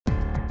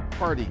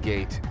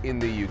PartyGate in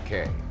the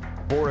UK,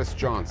 Boris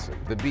Johnson,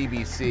 the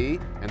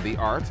BBC, and the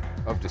art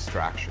of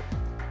distraction.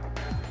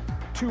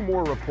 2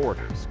 more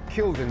reporters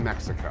killed in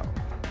Mexico.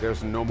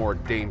 There's no more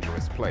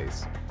dangerous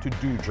place to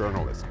do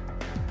journalism.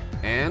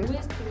 And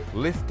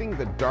lifting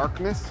the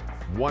darkness,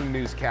 one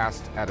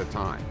newscast at a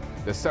time.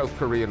 The South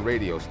Korean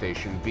radio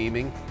station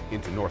beaming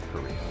into North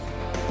Korea.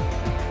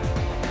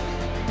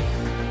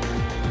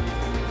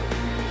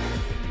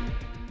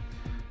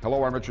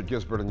 Hello, I'm Richard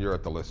Gisbert, and you're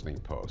at The Listening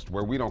Post,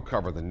 where we don't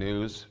cover the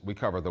news, we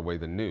cover the way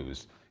the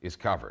news is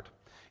covered.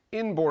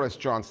 In Boris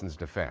Johnson's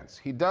defense,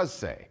 he does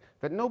say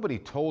that nobody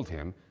told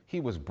him he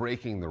was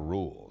breaking the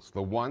rules,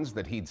 the ones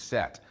that he'd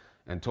set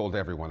and told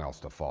everyone else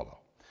to follow.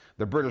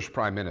 The British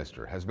Prime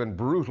Minister has been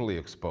brutally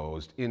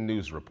exposed in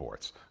news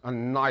reports,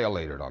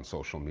 annihilated on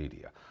social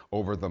media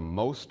over the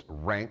most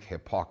rank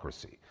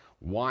hypocrisy.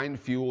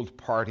 Wine-fueled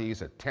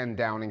parties at 10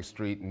 Downing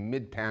Street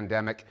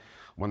mid-pandemic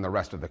when the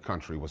rest of the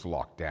country was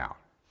locked down.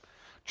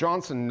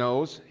 Johnson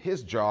knows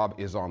his job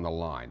is on the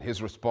line.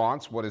 His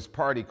response, what his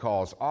party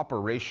calls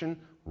Operation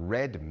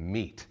Red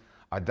Meat,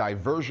 a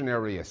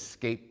diversionary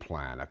escape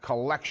plan, a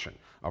collection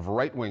of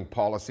right-wing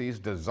policies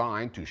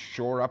designed to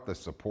shore up the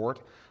support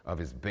of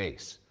his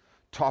base.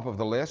 Top of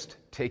the list,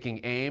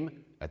 taking aim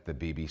at the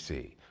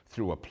BBC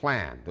through a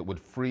plan that would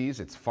freeze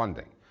its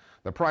funding.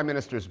 The Prime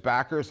Minister's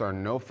backers are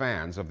no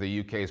fans of the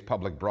UK's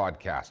public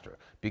broadcaster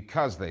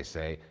because, they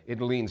say,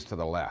 it leans to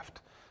the left.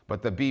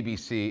 But the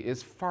BBC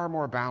is far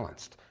more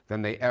balanced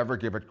than they ever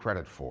give it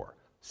credit for.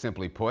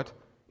 Simply put,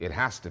 it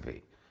has to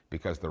be,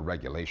 because the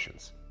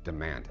regulations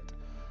demand it.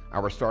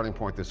 Our starting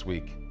point this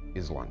week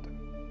is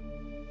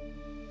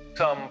London.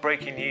 Some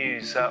breaking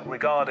news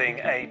regarding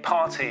a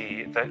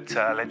party that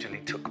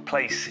allegedly took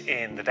place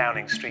in the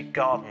Downing Street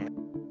garden.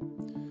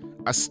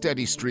 A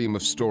steady stream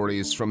of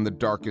stories from the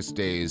darkest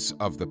days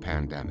of the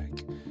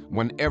pandemic,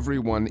 when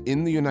everyone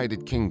in the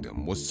United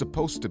Kingdom was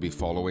supposed to be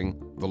following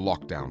the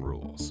lockdown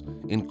rules,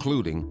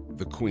 including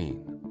the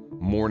Queen,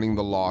 mourning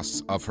the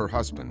loss of her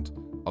husband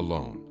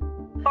alone.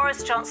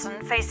 Boris Johnson,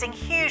 facing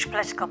huge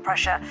political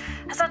pressure,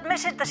 has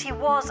admitted that he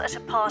was at a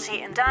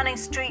party in Downing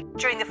Street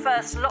during the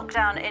first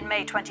lockdown in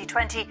May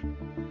 2020.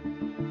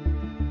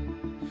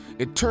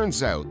 It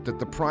turns out that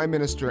the Prime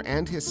Minister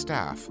and his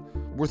staff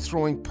were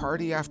throwing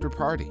party after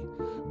party,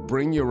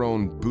 bring your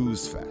own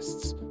booze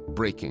fests,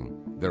 breaking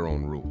their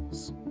own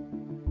rules.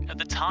 At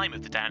the time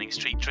of the Downing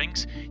Street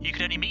drinks, you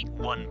could only meet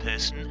one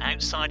person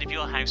outside of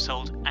your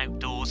household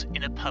outdoors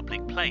in a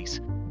public place.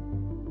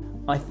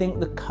 I think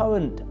the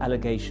current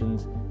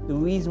allegations, the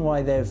reason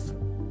why they've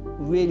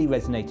really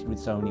resonated with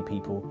so many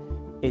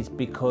people is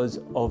because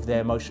of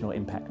their emotional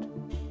impact.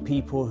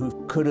 People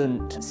who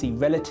couldn't see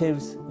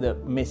relatives,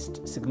 that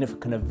missed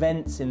significant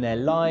events in their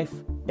life.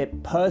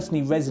 It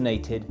personally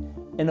resonated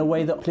in a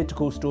way that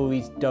political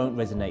stories don't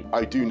resonate.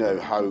 I do know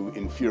how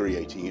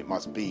infuriating it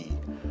must be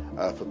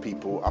for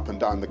people up and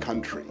down the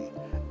country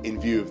in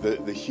view of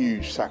the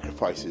huge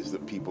sacrifices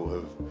that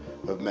people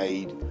have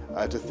made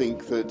to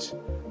think that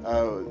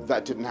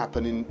that didn't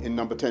happen in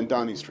number 10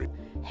 Downing Street.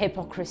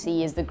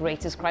 Hypocrisy is the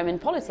greatest crime in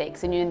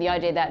politics, and the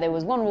idea that there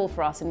was one rule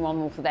for us and one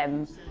rule for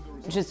them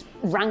just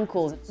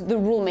rankles. The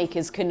rule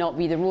makers cannot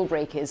be the rule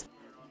breakers.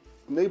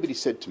 Nobody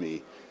said to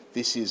me,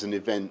 this is an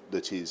event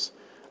that is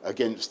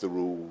against the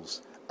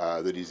rules,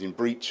 that is in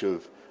breach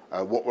of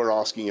what we're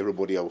asking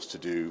everybody else to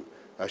do,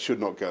 should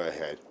not go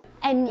ahead.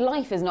 And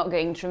life is not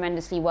going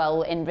tremendously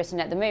well in Britain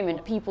at the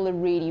moment. People are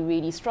really,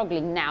 really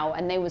struggling now,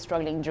 and they were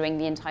struggling during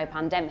the entire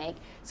pandemic.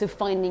 So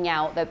finding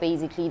out that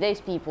basically those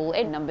people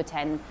in number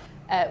 10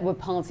 were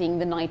partying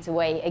the night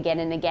away again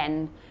and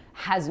again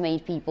has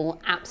made people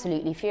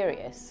absolutely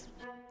furious.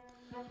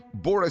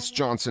 Boris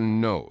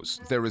Johnson knows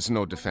there is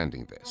no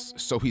defending this,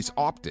 so he's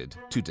opted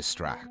to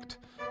distract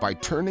by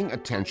turning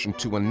attention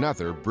to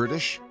another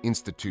British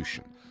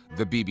institution,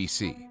 the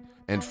BBC,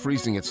 and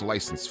freezing its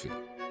license fee.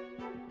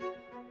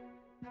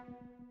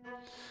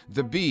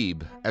 The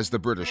Beeb, as the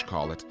British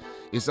call it,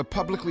 is a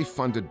publicly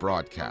funded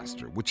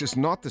broadcaster, which is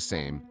not the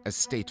same as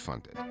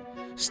state-funded.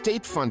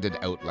 State-funded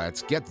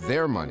outlets get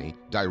their money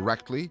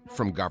directly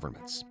from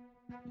governments.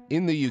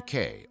 In the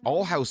UK,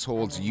 all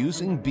households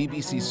using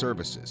BBC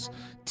services,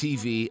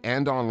 TV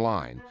and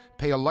online,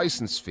 pay a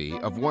license fee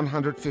of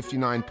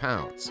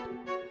 £159,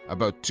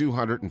 about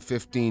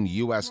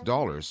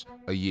 $215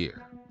 a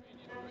year.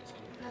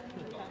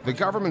 The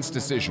government's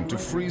decision to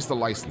freeze the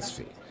license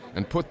fee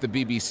and put the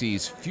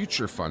BBC's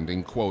future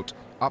funding, quote,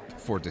 up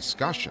for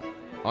discussion,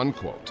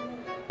 unquote,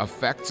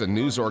 affects a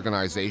news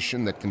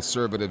organization that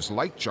conservatives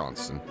like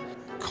Johnson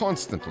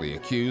constantly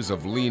accuse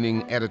of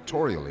leaning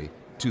editorially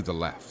to the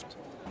left.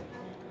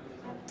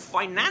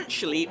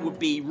 Financially, it would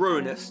be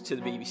ruinous to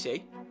the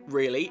BBC,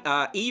 really.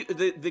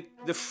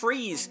 The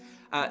freeze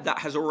that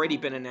has already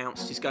been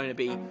announced is going to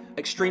be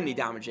extremely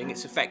damaging.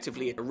 It's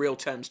effectively, in real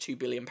terms, £2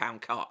 billion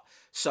cut.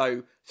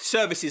 So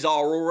services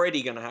are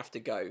already going to have to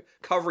go.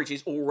 Coverage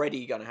is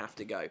already going to have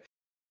to go.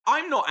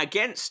 I'm not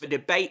against the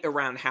debate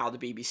around how the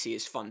BBC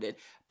is funded,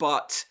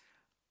 but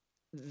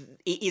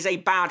it is a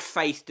bad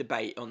faith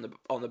debate on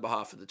the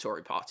behalf of the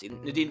Tory party.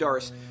 Nadine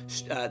Dorries,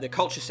 the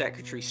Culture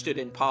Secretary, stood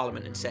in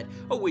Parliament and said,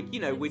 "Oh,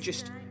 we're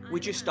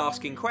just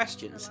asking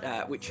questions,"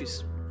 which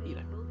is,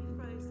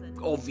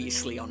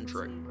 obviously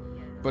untrue.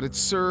 But it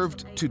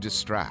served to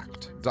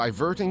distract,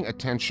 diverting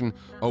attention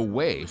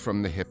away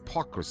from the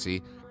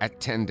hypocrisy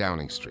at 10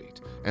 Downing Street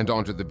and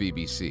onto the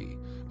BBC,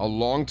 a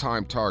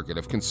long-time target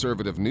of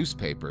conservative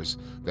newspapers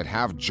that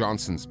have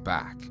Johnson's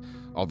back,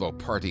 although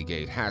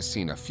PartyGate has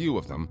seen a few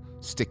of them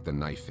stick the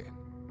knife in.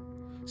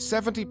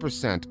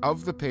 70%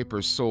 of the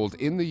papers sold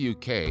in the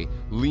UK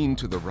lean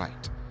to the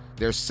right.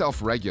 They're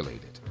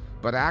self-regulated,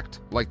 but act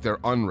like they're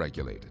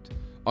unregulated.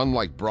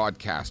 Unlike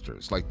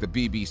broadcasters like the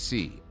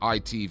BBC,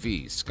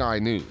 ITV, Sky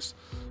News,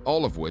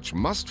 all of which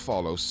must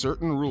follow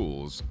certain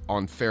rules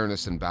on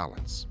fairness and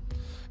balance.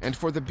 And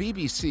for the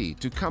BBC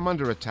to come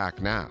under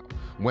attack now,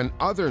 when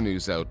other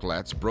news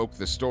outlets broke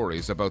the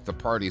stories about the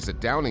parties at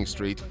Downing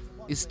Street,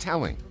 is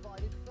telling.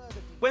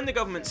 When the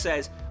government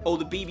says, "Oh,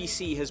 the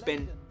BBC has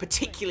been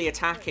particularly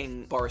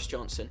attacking Boris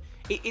Johnson,"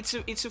 it's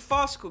a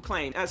farcical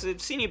claim. As a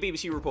senior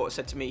BBC reporter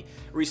said to me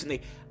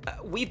recently,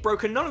 we've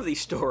broken none of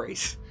these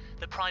stories.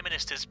 The Prime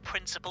Minister's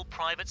principal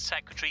private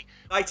secretary.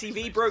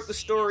 ITV broke the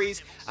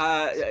stories,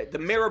 the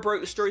Mirror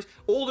broke the stories.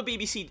 All the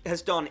BBC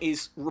has done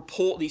is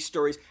report these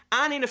stories,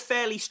 and in a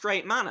fairly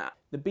straight manner.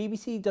 The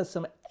BBC does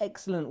some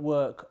excellent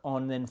work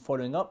on then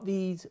following up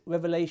these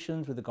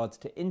revelations with regards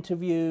to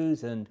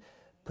interviews and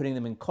putting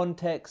them in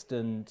context,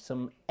 and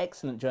some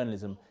excellent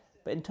journalism.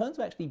 But in terms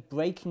of actually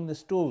breaking the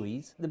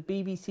stories, the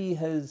BBC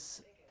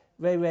has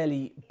very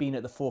rarely been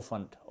at the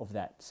forefront of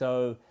that.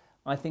 So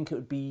I think it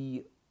would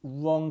be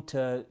wrong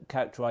to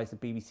characterise the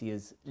BBC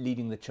as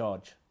leading the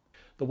charge.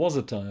 There was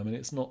a time, and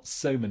it's not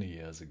so many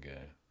years ago,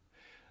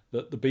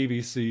 that the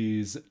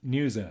BBC's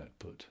news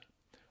output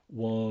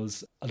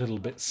was a little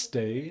bit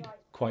staid,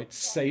 quite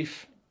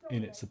safe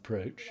in its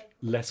approach,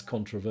 less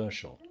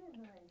controversial.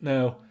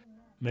 Now,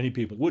 many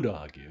people would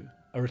argue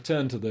a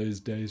return to those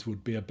days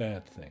would be a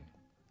bad thing.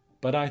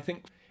 But I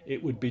think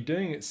it would be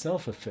doing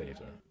itself a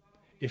favour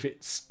if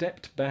it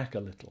stepped back a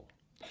little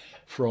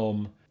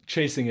from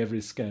chasing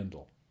every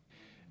scandal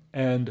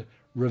and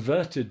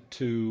reverted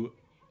to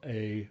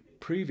a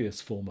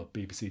previous form of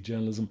BBC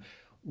journalism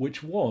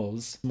which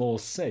was more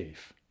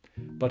safe,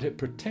 but it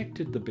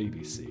protected the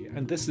BBC,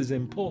 and this is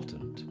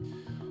important.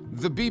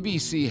 The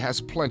BBC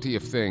has plenty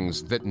of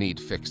things that need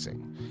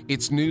fixing.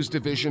 Its news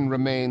division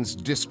remains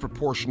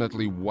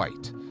disproportionately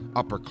white,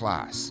 upper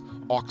class,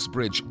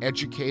 Oxbridge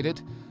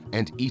educated,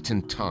 and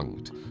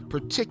Eton-tongued,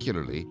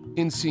 particularly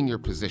in senior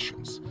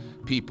positions,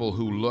 people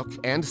who look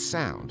and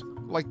sound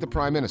like the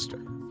Prime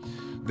Minister.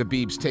 The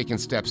Beeb's taken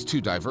steps to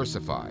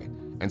diversify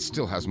and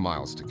still has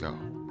miles to go.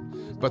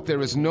 But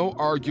there is no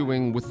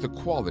arguing with the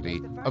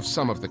quality of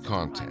some of the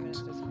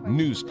content.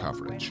 News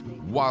coverage,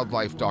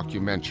 wildlife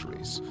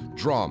documentaries,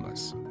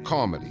 dramas,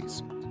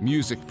 comedies,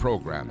 music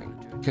programming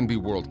can be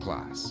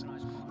world-class.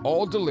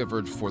 All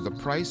delivered for the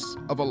price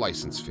of a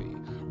license fee,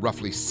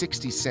 roughly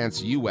 60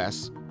 cents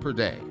US per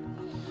day.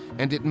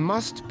 And it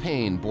must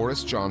pain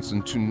Boris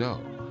Johnson to know,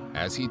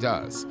 as he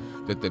does,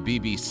 that the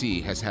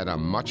BBC has had a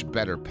much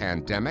better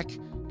pandemic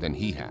than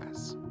he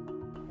has.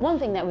 One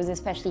thing that was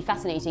especially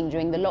fascinating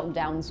during the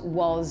lockdowns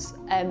was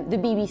the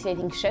BBC, I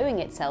think, showing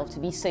itself to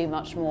be so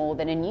much more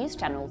than a news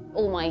channel.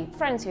 All my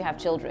friends who have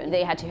children,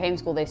 they had to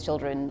homeschool those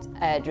children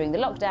during the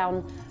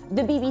lockdown.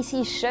 The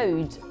BBC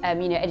showed,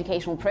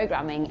 educational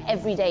programming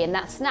every day, and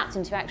that snapped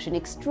into action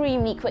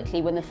extremely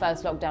quickly when the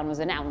first lockdown was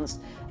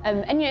announced.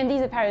 And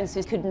these are parents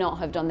who could not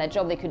have done their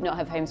job, they could not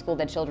have homeschooled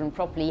their children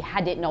properly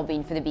had it not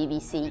been for the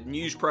BBC.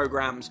 News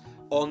programmes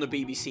on the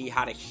BBC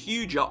had a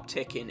huge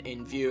uptick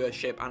in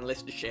viewership and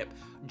listenership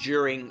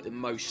during the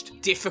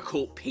most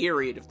difficult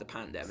period of the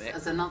pandemic.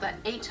 As another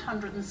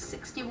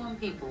 861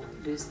 people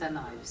lose their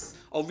lives.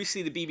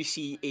 Obviously, the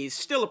BBC is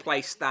still a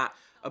place that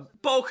a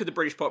bulk of the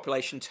British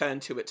population turn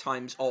to at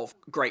times of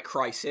great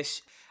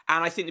crisis.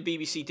 And I think the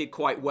BBC did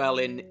quite well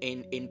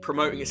in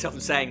promoting itself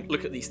and saying,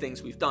 look at these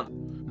things we've done.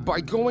 By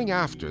going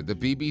after the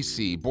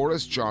BBC,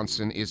 Boris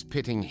Johnson is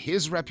pitting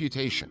his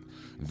reputation,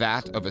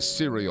 that of a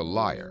serial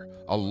liar,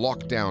 a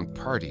lockdown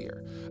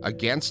partier,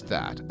 against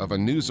that of a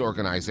news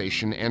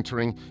organization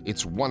entering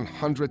its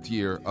 100th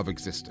year of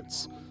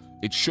existence.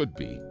 It should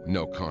be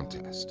no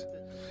contest.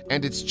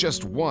 And it's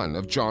just one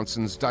of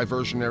Johnson's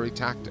diversionary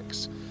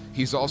tactics.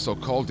 He's also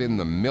called in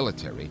the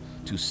military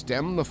to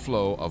stem the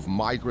flow of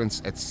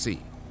migrants at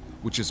sea,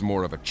 which is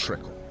more of a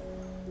trickle.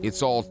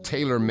 It's all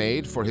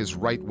tailor-made for his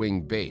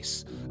right-wing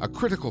base, a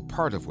critical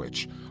part of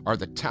which are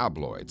the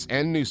tabloids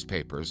and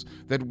newspapers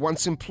that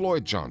once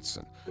employed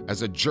Johnson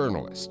as a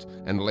journalist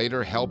and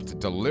later helped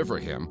deliver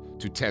him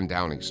to 10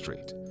 Downing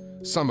Street.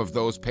 Some of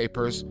those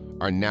papers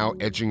are now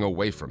edging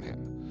away from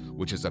him,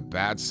 which is a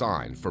bad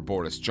sign for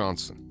Boris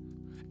Johnson,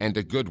 and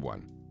a good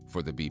one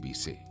for the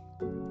BBC.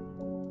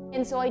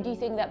 And so I do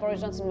think that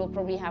Boris Johnson will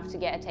probably have to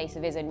get a taste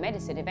of his own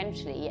medicine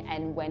eventually,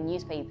 and when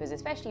newspapers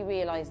especially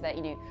realise that,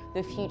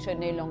 the future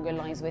no longer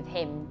lies with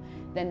him,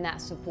 then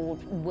that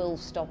support will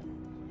stop.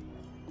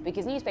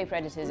 because newspaper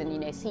editors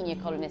and senior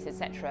columnists,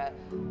 etc.,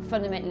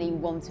 fundamentally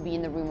want to be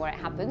in the room where it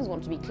happens,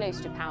 want to be close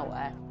to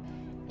power.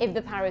 If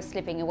the power is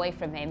slipping away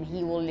from him,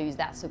 he will lose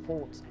that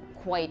support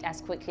quite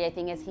as quickly, I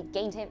think, as he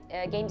gained it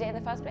in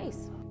the first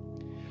place.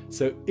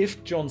 So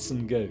if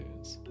Johnson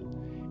goes,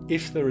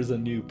 if there is a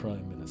new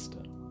Prime Minister,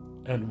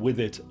 and with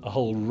it a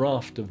whole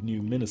raft of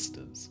new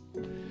ministers,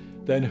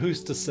 then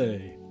who's to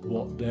say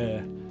what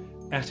their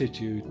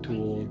attitude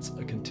towards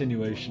a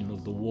continuation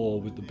of the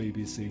war with the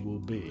BBC will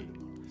be?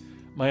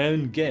 My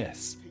own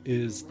guess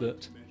is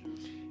that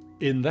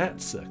in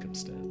that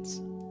circumstance,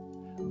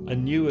 a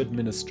new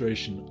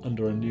administration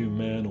under a new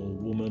man or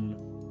woman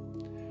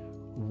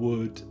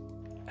would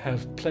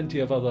have plenty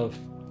of other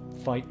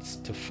fights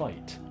to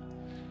fight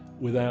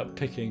without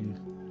picking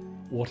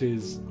what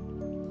is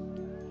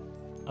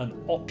an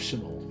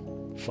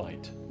optional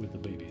fight with the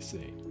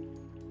BBC.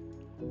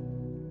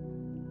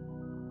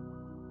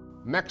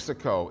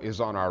 Mexico is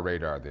on our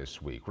radar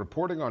this week.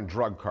 Reporting on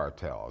drug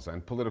cartels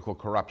and political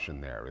corruption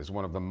there is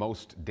one of the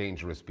most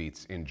dangerous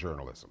beats in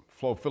journalism.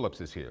 Flo Phillips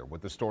is here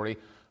with the story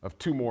of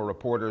two more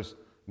reporters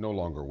no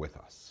longer with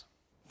us.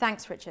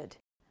 Thanks, Richard.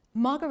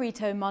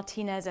 Margarito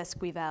Martinez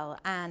Esquivel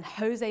and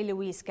Jose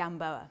Luis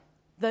Gamboa.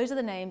 Those are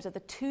the names of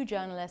the two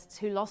journalists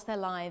who lost their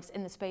lives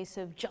in the space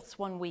of just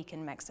 1 week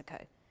in Mexico.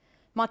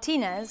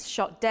 Martinez,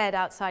 shot dead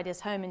outside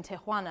his home in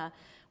Tijuana,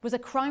 was a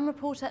crime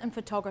reporter and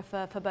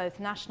photographer for both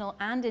national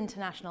and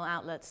international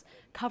outlets,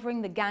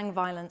 covering the gang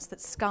violence that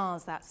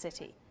scars that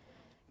city.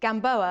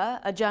 Gamboa,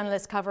 a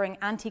journalist covering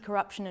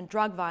anti-corruption and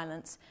drug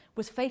violence,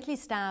 was fatally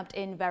stabbed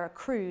in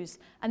Veracruz,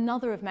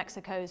 another of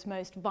Mexico's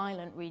most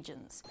violent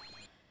regions.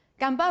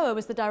 Gamboa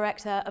was the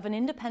director of an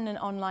independent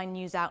online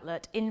news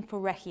outlet,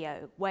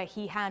 Inforegio, where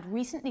he had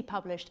recently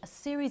published a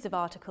series of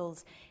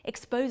articles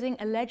exposing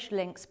alleged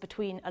links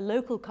between a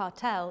local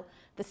cartel,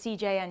 the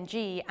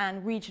CJNG,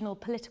 and regional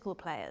political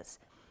players.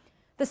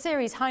 The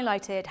series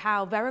highlighted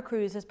how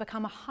Veracruz has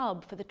become a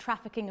hub for the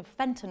trafficking of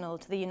fentanyl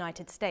to the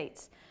United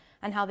States,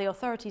 and how the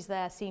authorities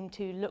there seem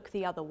to look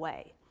the other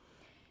way.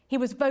 He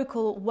was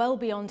vocal well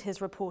beyond his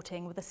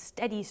reporting, with a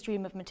steady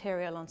stream of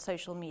material on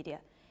social media.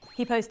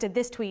 He posted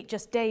this tweet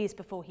just days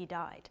before he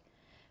died.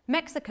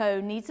 Mexico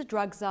needs a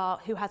drug czar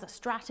who has a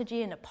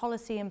strategy and a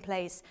policy in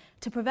place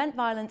to prevent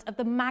violence of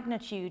the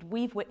magnitude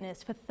we've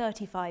witnessed for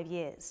 35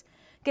 years,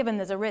 given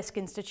there's a risk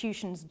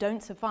institutions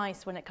don't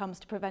suffice when it comes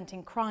to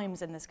preventing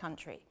crimes in this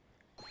country.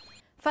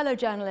 Fellow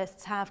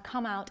journalists have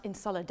come out in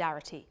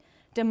solidarity,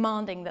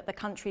 demanding that the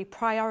country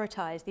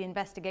prioritize the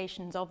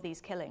investigations of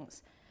these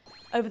killings.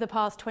 Over the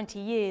past 20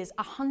 years,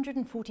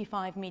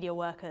 145 media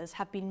workers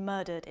have been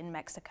murdered in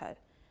Mexico.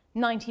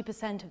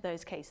 90% of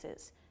those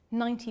cases,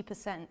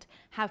 90%,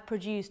 have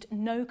produced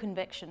no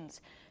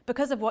convictions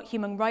because of what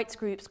human rights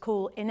groups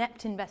call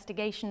inept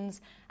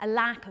investigations, a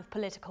lack of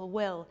political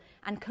will,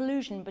 and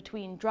collusion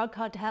between drug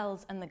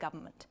cartels and the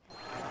government.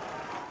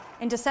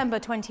 In December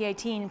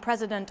 2018,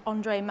 President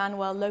Andrés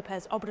Manuel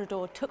López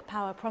Obrador took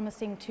power,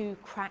 promising to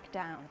crack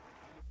down.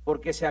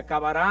 Porque se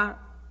acabará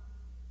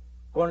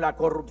con la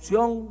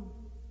corrupción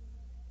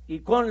y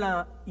con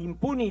la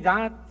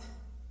impunidad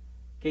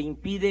que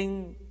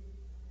impiden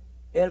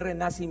el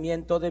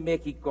renacimiento de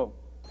México.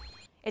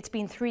 It's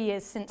been 3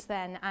 years since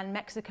then, and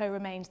Mexico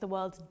remains the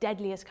world's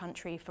deadliest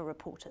country for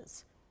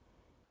reporters.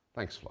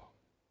 Thanks, Flo.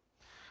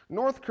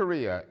 North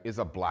Korea is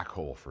a black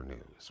hole for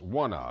news,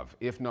 one of,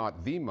 if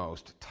not the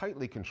most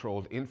tightly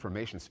controlled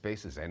information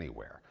spaces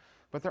anywhere.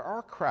 But there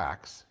are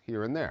cracks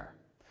here and there.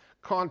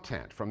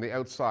 Content from the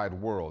outside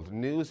world,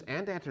 news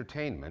and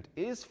entertainment,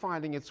 is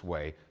finding its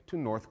way to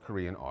North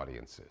Korean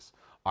audiences,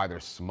 either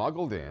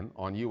smuggled in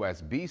on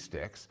USB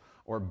sticks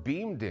or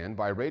beamed in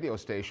by radio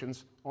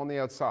stations on the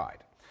outside.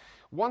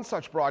 One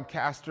such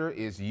broadcaster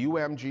is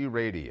UMG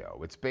Radio.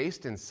 It's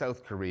based in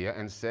South Korea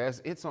and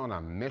says it's on a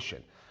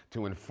mission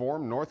to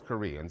inform North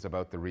Koreans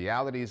about the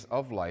realities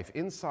of life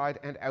inside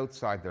and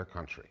outside their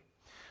country.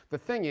 The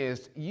thing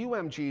is,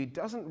 UMG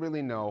doesn't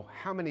really know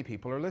how many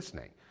people are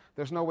listening.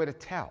 There's no way to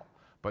tell.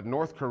 But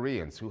North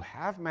Koreans who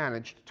have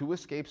managed to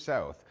escape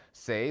south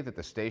say that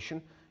the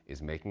station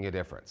is making a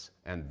difference.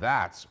 And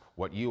that's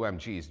what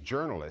UMG's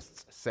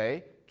journalists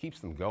say keeps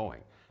them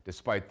going,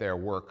 despite their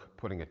work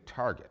putting a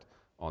target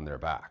on their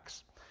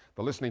backs.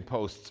 The Listening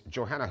Post's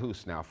Johanna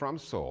Hoos now from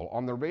Seoul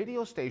on the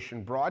radio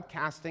station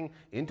broadcasting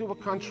into a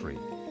country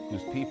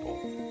whose people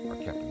are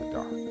kept in the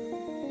dark.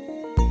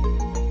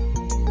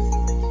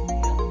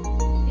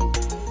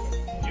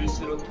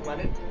 뉴스로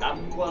통하는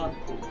남과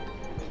부.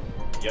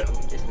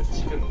 여러분께서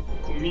지금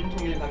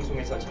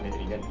국민통일방송에서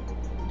전해드리는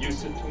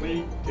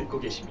뉴스통을 듣고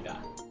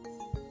계십니다.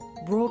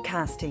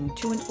 Broadcasting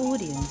to an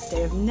audience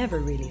they have never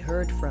really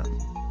heard from,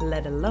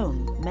 let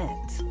alone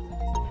met.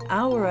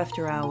 Hour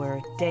after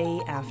hour,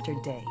 day after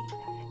day.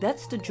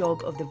 That's the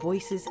job of the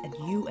voices at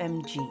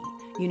UMG,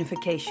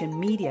 Unification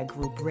Media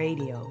Group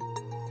Radio.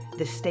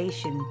 The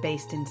station,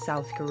 based in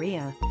South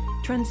Korea,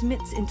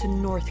 transmits into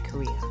North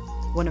Korea,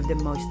 one of the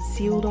most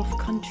sealed-off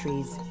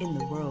countries in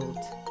the world.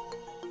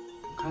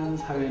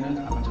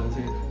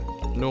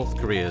 North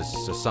Korea's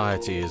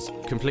society is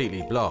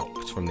completely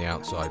blocked from the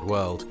outside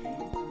world.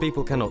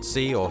 People cannot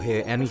see or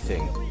hear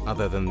anything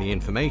other than the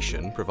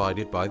information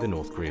provided by the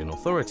North Korean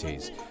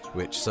authorities,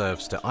 which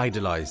serves to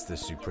idolize the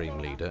supreme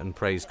leader and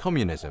praise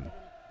communism.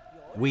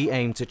 We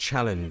aim to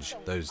challenge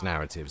those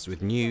narratives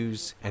with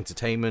news,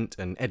 entertainment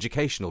and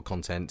educational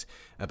content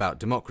about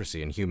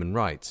democracy and human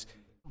rights.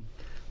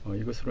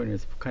 이것으로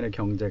인해서 북한의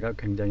경제가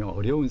굉장히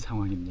어려운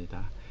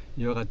상황입니다.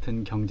 이와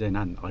같은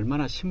경제난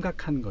얼마나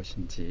심각한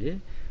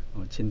것인지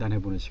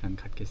진단해보는 시간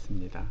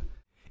갖겠습니다.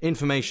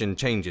 Information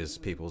changes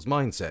people's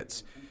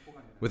mindsets.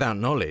 Without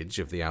knowledge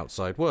of the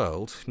outside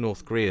world,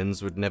 North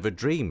Koreans would never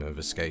dream of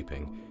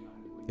escaping.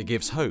 It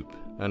gives hope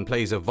and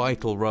plays a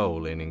vital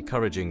role in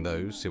encouraging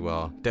those who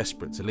are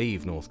desperate to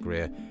leave North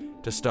Korea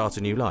to start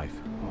a new life.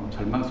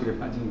 절망 속에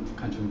빠진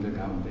북한 주민들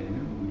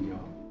가운데에는 오히려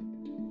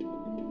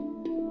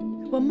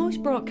While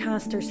most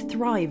broadcasters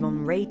thrive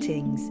on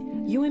ratings,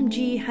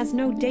 UMG has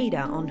no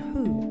data on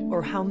who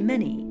or how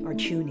many are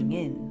tuning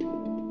in.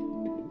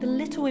 The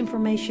little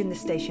information the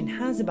station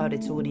has about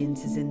its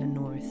audiences in the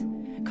north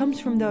comes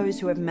from those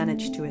who have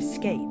managed to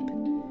escape.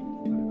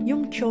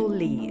 Jeongcheol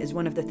Lee is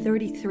one of the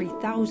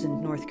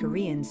 33,000 North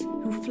Koreans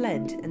who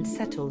fled and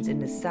settled in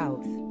the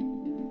south.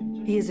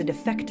 He is a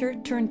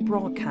defector turned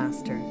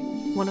broadcaster,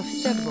 one of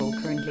several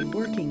currently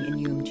working in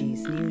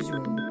UMG's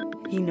newsroom.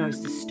 He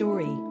knows the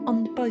story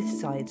on both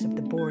sides of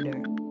the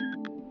border.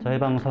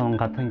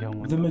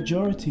 The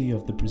majority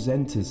of the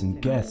presenters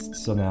and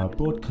guests on our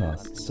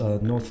broadcasts are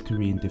North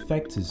Korean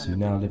defectors who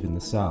now live in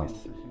the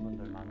south.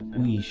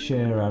 We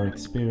share our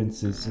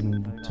experiences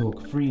and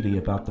talk freely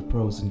about the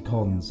pros and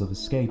cons of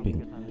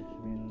escaping.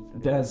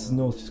 As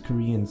North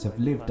Koreans have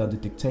lived under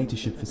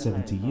dictatorship for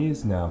 70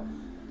 years now,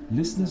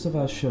 listeners of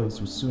our shows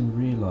will soon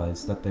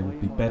realize that they would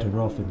be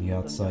better off in the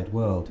outside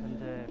world.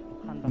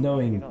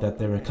 Knowing that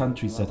there are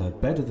countries that are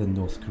better than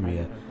North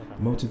Korea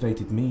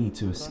motivated me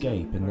to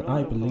escape, and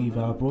I believe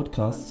our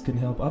broadcasts can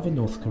help other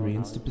North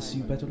Koreans to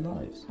pursue better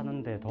lives.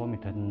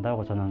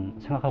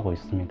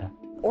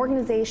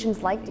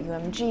 Organizations like the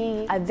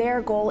UMG,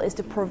 their goal is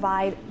to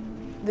provide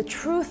the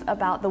truth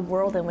about the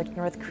world in which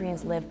North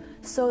Koreans live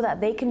so that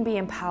they can be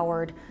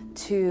empowered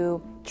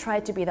to try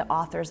to be the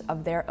authors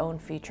of their own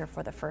future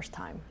for the first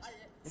time.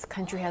 This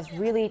country has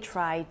really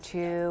tried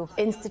to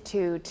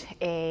institute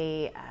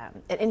an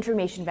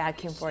information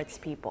vacuum for its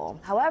people.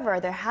 However,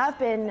 there have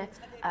been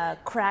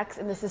cracks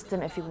in the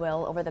system, if you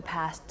will, over the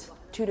past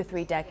 2 to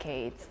 3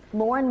 decades.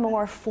 More and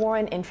more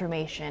foreign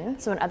information,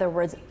 so in other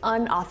words,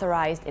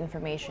 unauthorized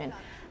information,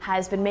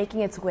 has been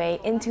making its way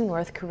into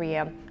North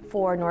Korea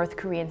for North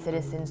Korean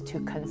citizens to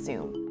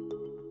consume.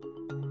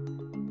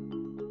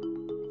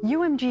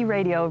 UMG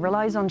Radio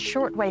relies on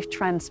shortwave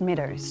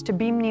transmitters to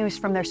beam news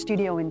from their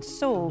studio in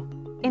Seoul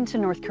into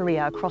North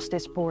Korea across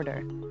this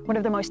border, one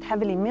of the most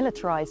heavily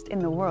militarized in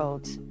the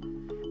world.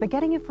 But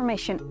getting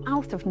information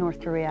out of North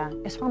Korea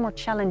is far more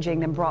challenging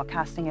than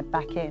broadcasting it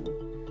back in.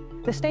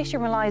 The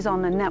station relies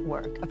on a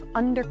network of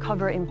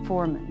undercover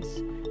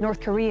informants,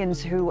 North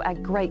Koreans who,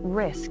 at great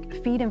risk,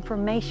 feed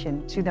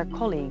information to their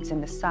colleagues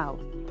in the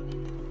south.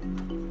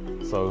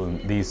 So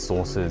these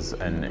sources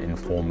and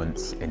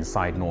informants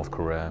inside North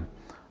Korea,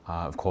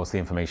 of course the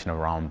information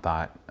around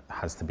that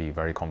has to be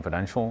very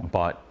confidential,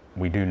 but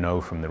we do know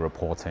from the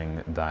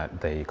reporting that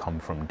they come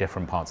from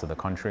different parts of the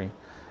country.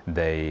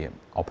 They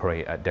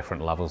operate at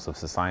different levels of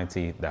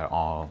society. There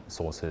are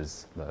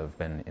sources that have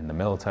been in the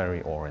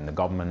military or in the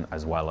government,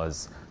 as well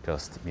as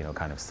just,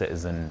 kind of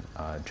citizen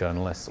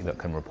journalists that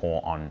can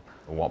report on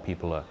what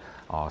people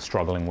are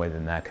struggling with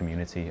in their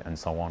community and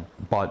so on.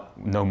 But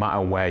no matter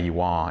where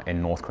you are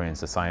in North Korean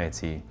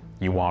society,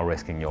 you are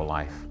risking your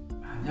life.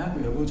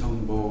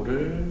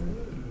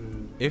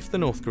 If the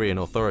North Korean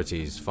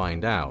authorities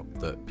find out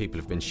that people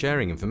have been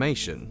sharing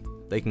information,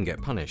 they can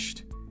get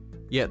punished.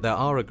 Yet there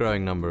are a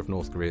growing number of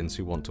North Koreans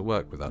who want to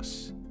work with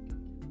us.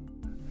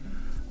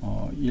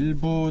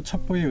 일부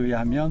첩보에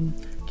의하면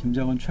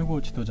김정은 최고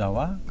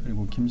지도자와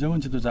그리고 김정은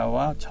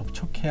지도자와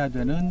접촉해야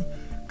되는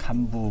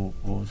간부,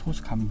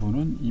 소수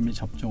간부는 이미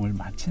접종을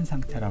마친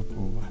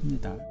상태라고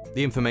합니다.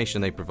 The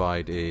information they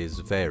provide is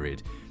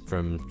varied,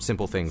 from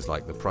simple things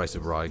like the price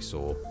of rice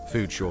or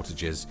food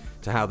shortages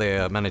to how they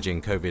are managing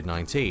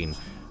COVID-19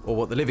 or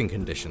what the living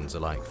conditions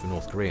are like for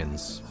North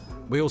Koreans.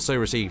 We also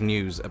receive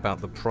news about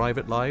the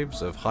private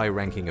lives of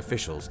high-ranking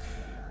officials.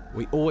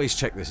 We always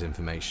check this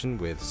information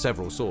with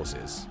several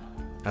sources.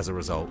 As a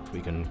result,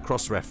 we can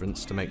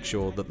cross-reference to make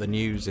sure that the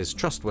news is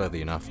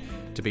trustworthy enough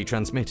to be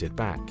transmitted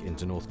back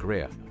into North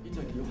Korea.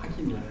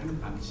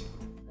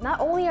 Not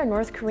only are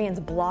North Koreans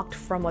blocked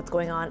from what's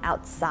going on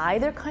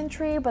outside their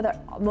country, but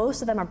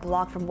most of them are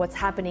blocked from what's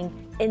happening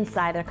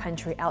inside their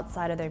country,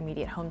 outside of their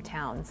immediate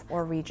hometowns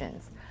or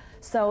regions.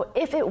 So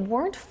if it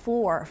weren't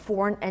for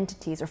foreign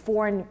entities or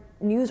foreign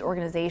news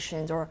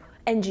organizations or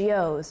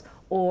NGOs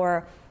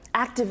or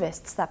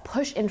activists that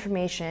push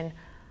information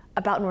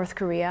about North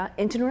Korea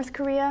into North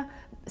Korea,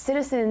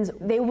 citizens,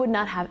 they would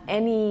not have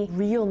any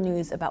real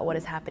news about what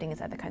is happening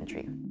inside the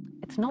country.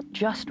 it's not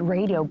just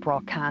radio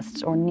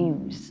broadcasts or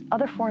news.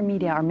 Other foreign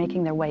media are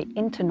making their way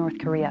into North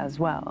Korea as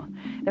well.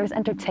 There's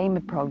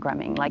entertainment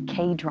programming like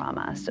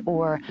K-dramas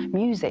or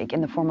music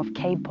in the form of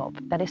K-pop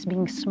that is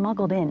being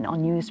smuggled in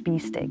on USB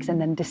sticks and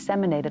then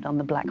disseminated on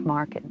the black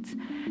market.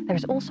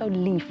 There's also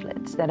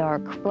leaflets that are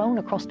flown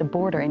across the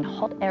border in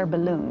hot air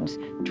balloons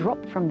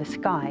dropped from the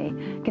sky,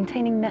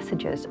 containing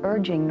messages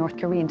urging North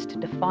Koreans to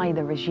defy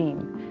the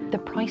regime. The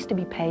price to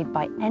be paid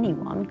by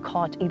anyone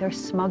caught either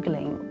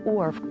smuggling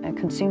or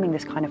consuming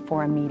this kind of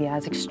foreign media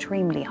is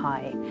extremely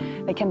high.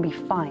 They can be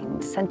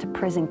fined, sent to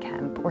prison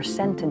camp, or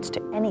sentenced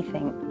to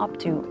anything up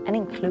to and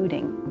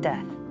including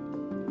death.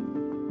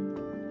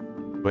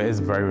 It is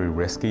very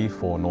risky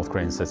for North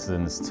Korean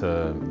citizens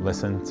to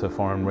listen to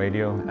foreign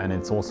radio, and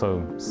it's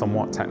also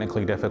somewhat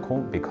technically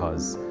difficult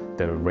because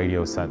the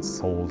radio sets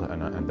sold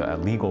and that are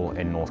legal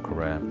in North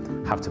Korea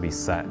have to be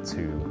set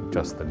to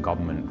just the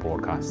government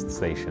broadcast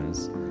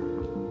stations.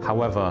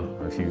 However,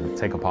 if you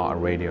take apart a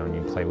radio and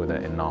you play with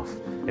it enough,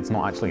 it's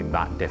not actually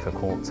that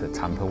difficult to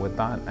tamper with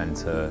that and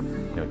to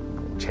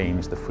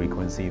change the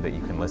frequency that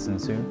you can listen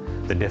to.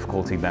 The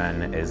difficulty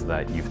then is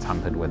that you've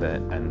tampered with it,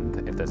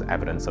 and if there's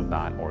evidence of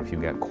that, or if you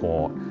get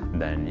caught,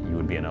 then you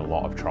would be in a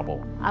lot of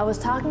trouble. I was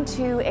talking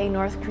to a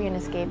North Korean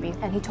escapee,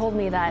 and he told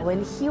me that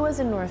when he was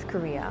in North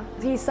Korea,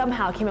 he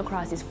somehow came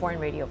across these foreign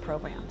radio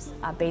programs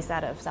based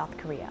out of South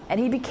Korea, and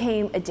he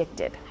became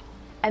addicted.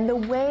 And the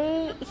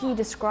way he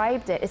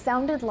described it, it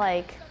sounded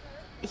like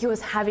he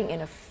was having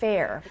an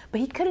affair, but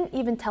he couldn't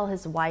even tell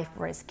his wife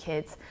or his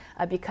kids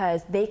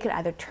because they could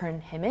either turn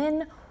him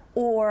in,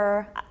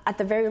 or at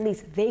the very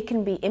least, they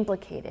can be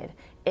implicated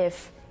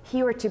if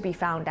he were to be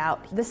found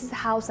out. This is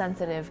how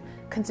sensitive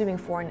consuming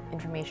foreign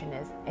information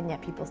is, and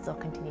yet people still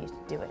continue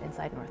to do it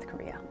inside North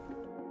Korea.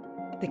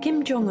 The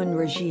Kim Jong-un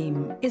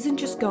regime isn't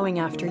just going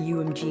after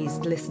UMG's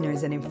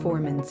listeners and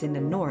informants in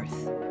the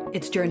north.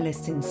 Its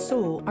journalists in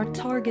Seoul are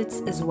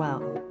targets as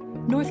well.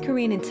 North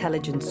Korean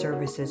intelligence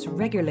services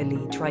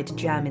regularly try to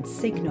jam its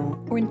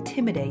signal or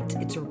intimidate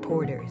its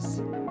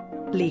reporters.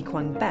 Lee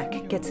Kwang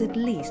Baek gets at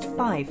least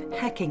 5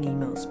 hacking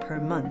emails per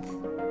month.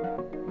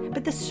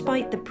 But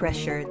despite the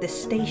pressure, the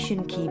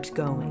station keeps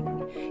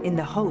going, in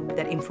the hope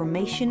that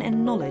information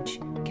and knowledge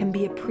can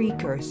be a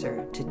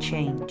precursor to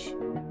change.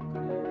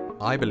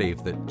 I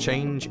believe that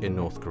change in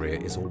North Korea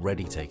is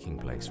already taking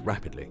place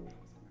rapidly.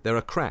 There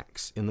are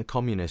cracks in the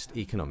communist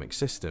economic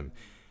system.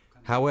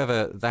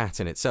 However, that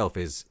in itself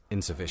is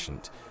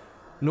insufficient.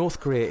 North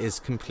Korea is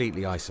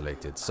completely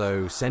isolated,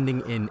 so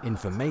sending in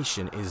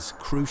information is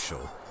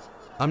crucial.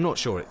 I'm not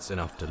sure it's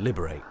enough to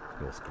liberate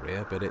North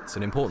Korea, but it's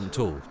an important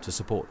tool to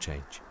support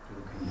change.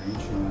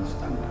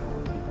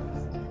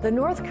 The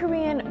North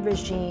Korean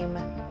regime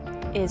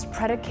is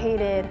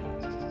predicated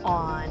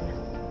on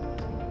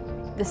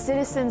the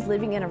citizens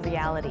living in a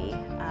reality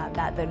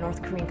that the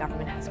North Korean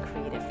government has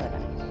created for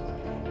them.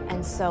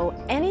 And so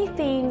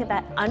anything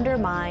that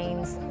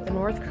undermines the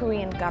North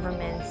Korean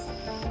government's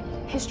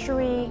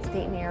history,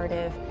 state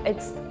narrative,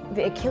 it's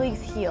the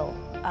Achilles heel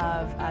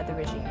of the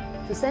regime.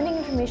 So sending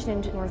information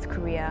into North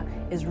Korea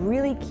is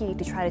really key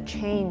to try to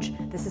change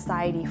the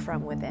society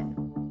from within.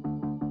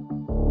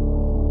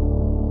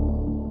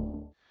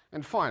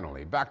 And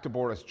finally, back to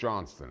Boris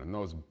Johnson and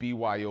those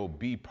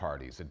BYOB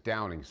parties at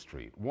Downing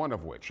Street, one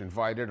of which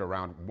invited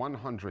around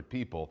 100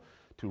 people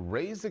to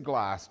raise a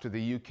glass to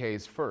the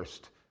UK's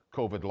first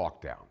COVID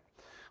lockdown.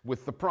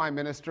 With the Prime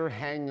Minister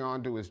hanging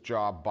on to his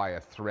job by a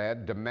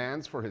thread,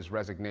 demands for his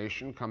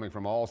resignation coming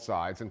from all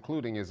sides,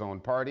 including his own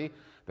party,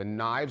 the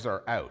knives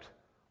are out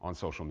on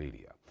social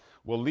media.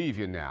 We'll leave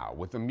you now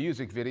with a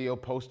music video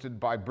posted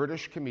by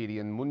British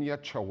comedian Munya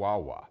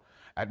Chawawa.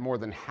 At more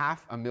than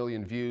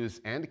 500,000 views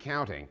and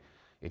counting,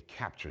 it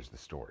captures the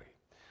story.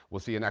 We'll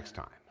see you next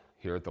time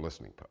here at The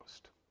Listening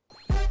Post.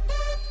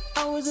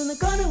 I was in the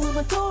garden with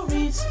my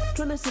Tories,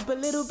 trying to sip a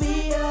little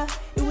beer.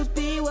 It was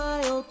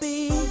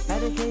BYOB.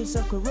 Had a case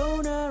of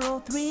Corona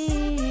or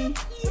 3.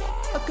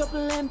 A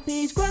couple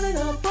MPs grinding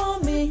up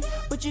on me,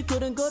 but you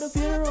couldn't go to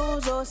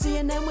funerals or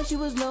CNN when she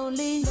was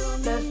lonely.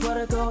 That's what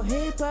I call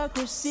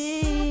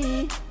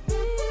hypocrisy.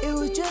 It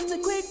was just a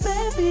quick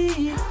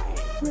baby,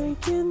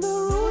 breaking the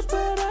rules,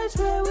 but I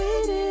swear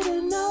we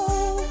didn't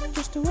know.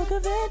 Just to walk a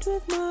veg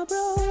with my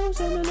bros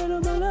and a little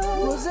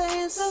below. Rosé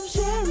and some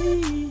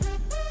sherry.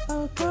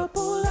 A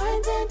couple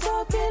lines and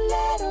talking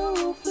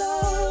lateral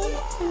flow.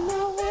 And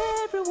now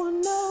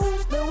everyone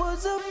knows there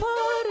was a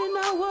part and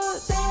I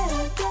was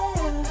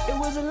there. It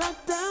was a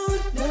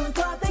lockdown, never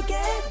thought they'd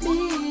get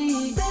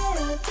me.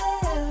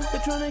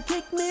 They're trying to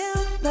kick me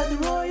out like the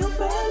royal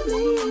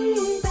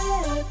family.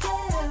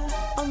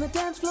 On the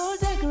dance floor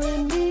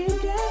decorating me, you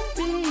can't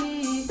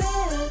be.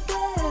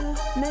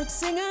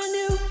 Next thing I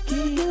knew,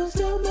 he used